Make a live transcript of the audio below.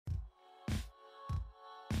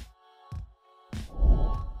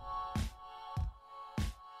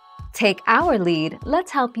Take our lead, let's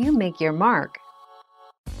help you make your mark.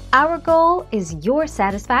 Our goal is your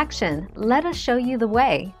satisfaction. Let us show you the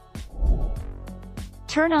way.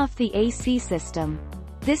 Turn off the AC system.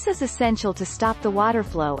 This is essential to stop the water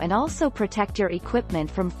flow and also protect your equipment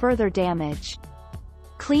from further damage.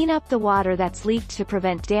 Clean up the water that's leaked to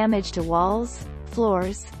prevent damage to walls,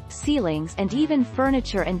 floors, ceilings, and even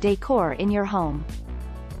furniture and decor in your home.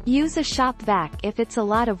 Use a shop vac if it's a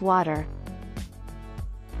lot of water.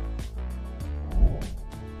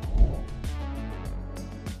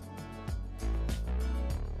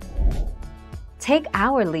 Take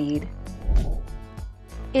our lead.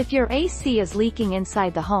 If your AC is leaking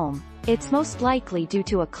inside the home, it's most likely due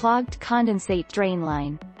to a clogged condensate drain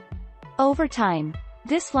line. Over time,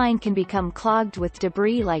 this line can become clogged with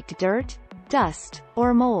debris like dirt, dust,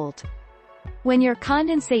 or mold. When your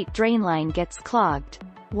condensate drain line gets clogged,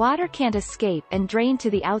 water can't escape and drain to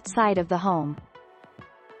the outside of the home.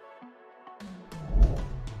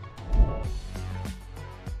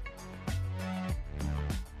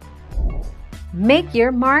 Make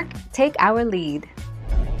your mark, take our lead.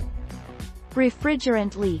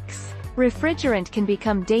 Refrigerant leaks. Refrigerant can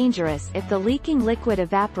become dangerous if the leaking liquid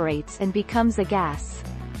evaporates and becomes a gas.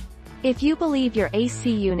 If you believe your AC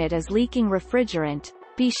unit is leaking refrigerant,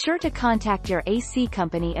 be sure to contact your AC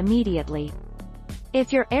company immediately.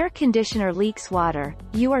 If your air conditioner leaks water,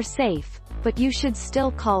 you are safe, but you should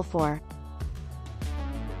still call for.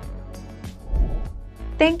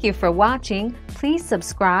 Thank you for watching. Please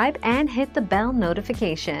subscribe and hit the bell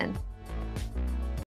notification.